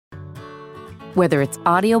Whether it's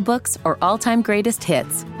audiobooks or all-time greatest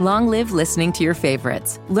hits, long live listening to your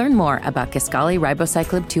favorites. Learn more about Kisqali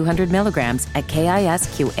Ribociclib 200 milligrams at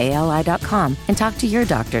KISQALI.com and talk to your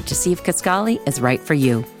doctor to see if Kisqali is right for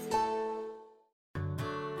you.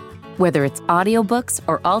 Whether it's audiobooks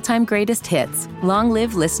or all-time greatest hits, long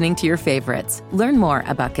live listening to your favorites. Learn more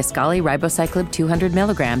about Kisqali Ribociclib 200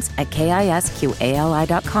 milligrams at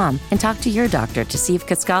KISQALI.com and talk to your doctor to see if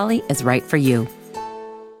Kisqali is right for you.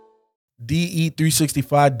 DE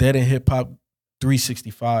 365, Dead in Hip Hop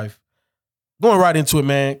 365. Going right into it,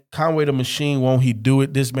 man. Conway the Machine, won't he do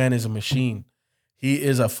it? This man is a machine. He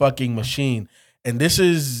is a fucking machine. And this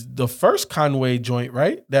is the first Conway joint,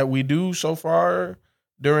 right? That we do so far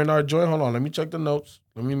during our joint. Hold on, let me check the notes.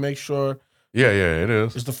 Let me make sure. Yeah, it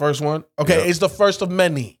is. It's the first one? Okay, yep. It's the first of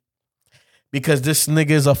many. Because this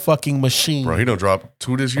nigga is a fucking machine. Bro, he done dropped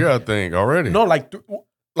 2 this year, I think, already. No,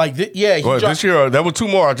 yeah. He dropped, this year, there were 2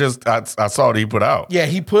 more I saw that he put out. Yeah,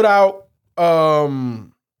 he put out... Oh,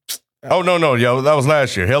 no. Yeah, that was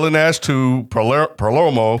last year. Hell and Ash 2,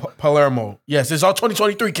 Palermo. Yes, it's all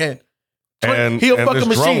 2023, Ken. And he a fucking this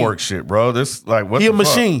machine. drum work shit, bro. This, like, what he the a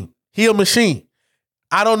machine. Fuck? He a machine.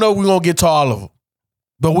 I don't know if we're going to get to all of them,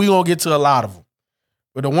 but we're going to get to a lot of them.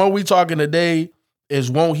 But the one we talking today is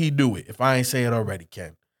Won't He Do It, if I ain't say it already,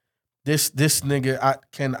 Ken. This nigga,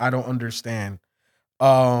 I don't understand.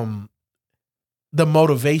 The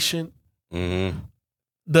motivation. Mm-hmm.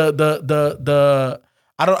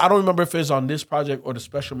 I don't remember if it's on this project or the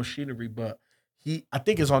Special Machinery, but I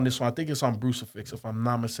think it's on this one. I think it's on Brucifix, if I'm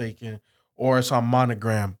not mistaken, or it's on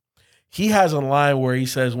Monogram. He has a line where he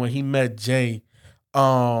says when he met Jay,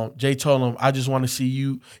 Jay told him, I just want to see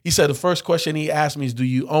you. He said the first question he asked me is, do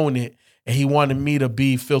you own it? And he wanted me to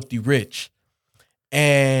be filthy rich.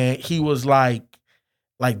 And he was like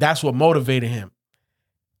that's what motivated him.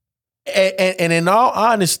 And in all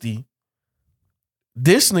honesty,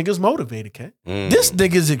 this nigga's motivated, Ken. This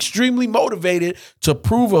nigga's extremely motivated to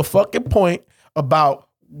prove a fucking point about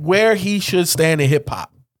where he should stand in hip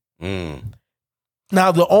hop.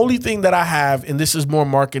 Now, the only thing that I have, and this is more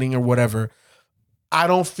marketing or whatever, I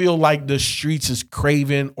don't feel like the streets is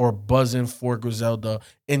craving or buzzing for Griselda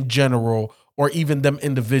in general, or even them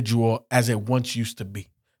individual as it once used to be.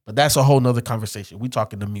 But that's a whole nother conversation. We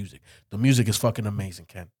talking the music. The music is fucking amazing,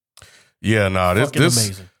 Ken. Yeah, this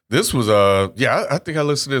amazing. This was I think I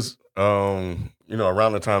listened to this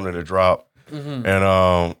around the time that it dropped. Mm-hmm.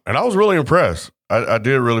 And I was really impressed. I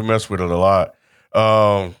did really mess with it a lot.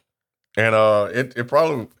 It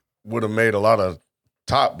probably would have made a lot of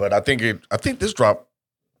top, but I think this dropped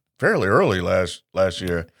fairly early last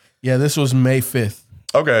year. Yeah, this was May 5th.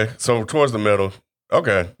 Okay, so towards the middle.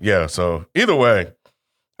 Okay, yeah. So either way,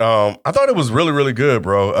 I thought it was really, really good,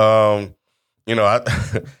 bro.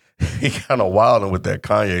 He kind of wilding with that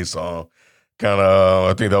Kanye song.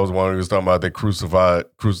 I think that was one he was talking about, that crucified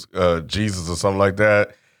Jesus or something like that.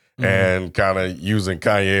 Mm-hmm. And kind of using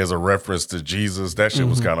Kanye as a reference to Jesus. That shit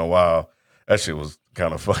was kind of wild. That shit was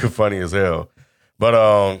kind of fucking funny as hell.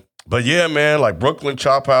 But yeah, man, like Brooklyn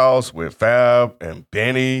Chop House with Fab and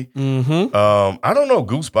Benny. Mm-hmm. I don't know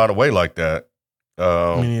Goose, by the way, like that.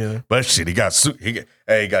 But shit, he got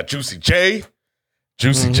Juicy J.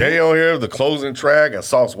 J on here, the closing track, and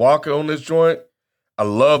Sauce Walker on this joint. I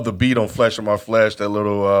love the beat on Flesh of My Flesh, that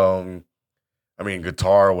little,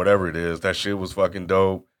 guitar or whatever it is. That shit was fucking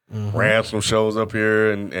dope. Mm-hmm. Ransom shows up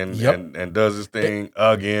here and does his thing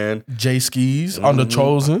again. J Skis on The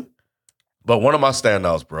Chosen. But one of my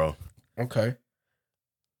standouts, bro. Okay.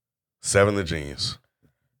 7 the Genius.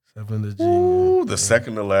 7 the Genius. Ooh, the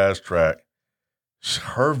second to last track.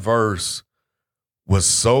 Her verse was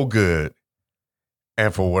so good.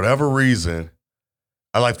 And for whatever reason,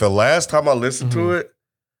 the last time I listened to it,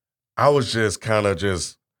 I was just kind of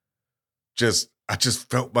I just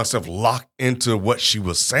felt myself locked into what she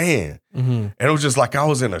was saying. Mm-hmm. And it was just like I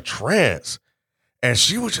was in a trance. And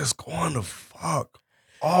she was just going the fuck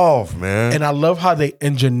off, man. And I love how they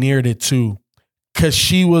engineered it too. Because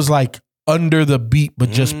she was like under the beat, but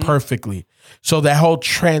just perfectly. So that whole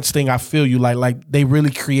trance thing, I feel you. Like they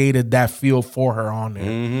really created that feel for her on there.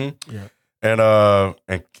 Mm-hmm. Yeah.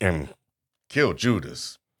 And Kill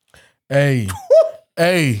Judas. Hey.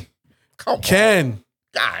 Come on. Ken.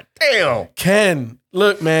 God damn. Ken.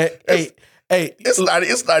 Look, man. It's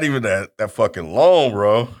not even that fucking long,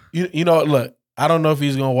 bro. You know, look, I don't know if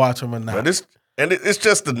he's gonna watch him or not. But it's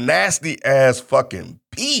just a nasty ass fucking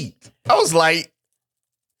beat. I was like,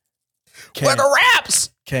 where the raps?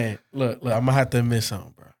 Ken, look, I'm gonna have to admit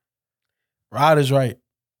something, bro. Rod is right.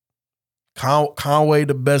 Conway,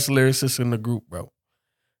 the best lyricist in the group, bro.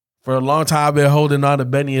 For a long time, I've been holding on to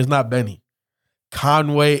Benny. It's not Benny.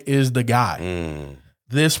 Conway is the guy.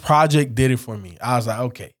 This project did it for me. I was like,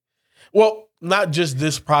 okay. Well, not just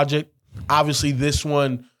this project. Obviously, this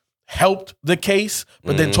one helped the case.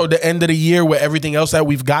 But then toward the end of the year, where everything else that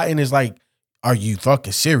we've gotten is like, are you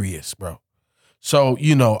fucking serious, bro? So,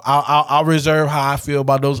 I'll reserve how I feel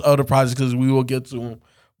about those other projects because we will get to them.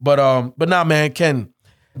 But nah, man, Ken,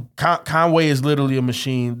 Conway is literally a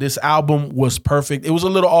machine. This album was perfect. It was a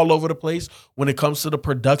little all over the place when it comes to the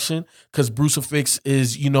production because Brucifix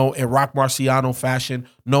is, in Rock Marciano fashion,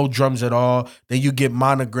 no drums at all. Then you get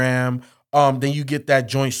Monogram. Then you get that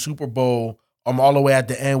joint Super Bowl all the way at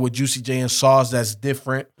the end with Juicy J and Sauce that's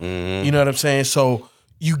different. You know what I'm saying? So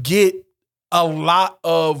you get a lot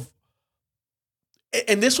of,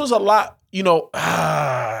 and this was a lot,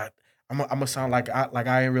 I'm gonna sound like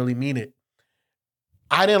I ain't really mean it.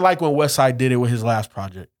 I didn't like when Westside did it with his last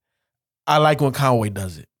project. I like when Conway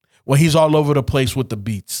does it. When he's all over the place with the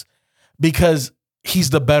beats. Because he's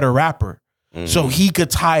the better rapper. So he could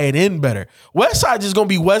tie it in better. Westside just gonna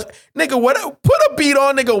be nigga, put a beat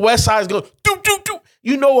on, nigga, Westside's gonna do.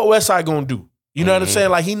 You know what Westside gonna do. You know what I'm saying?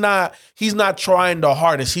 Like he's not trying the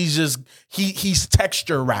hardest. He's just he's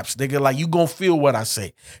texture raps, nigga. Like you gonna feel what I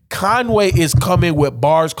say. Conway is coming with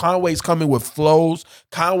bars. Conway's coming with flows.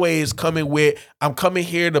 Conway is coming with I'm coming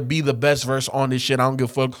here to be the best verse on this shit. I don't give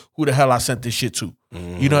a fuck who the hell I sent this shit to.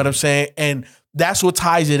 You know what I'm saying? And that's what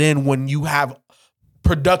ties it in when you have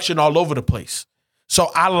production all over the place. So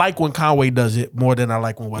I like when Conway does it more than I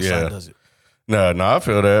like when Westside does it. No, I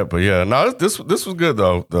feel that, but yeah, no, this was good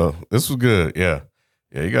though. This was good, yeah.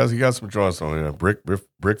 You got some joints on here.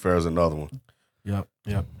 Brick Fair is another one. Yep.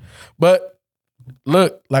 But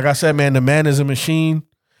look, like I said, man, the man is a machine.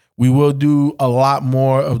 We will do a lot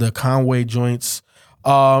more of the Conway joints.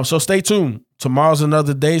 So stay tuned. Tomorrow's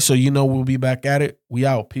another day, so we'll be back at it. We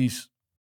out. Peace.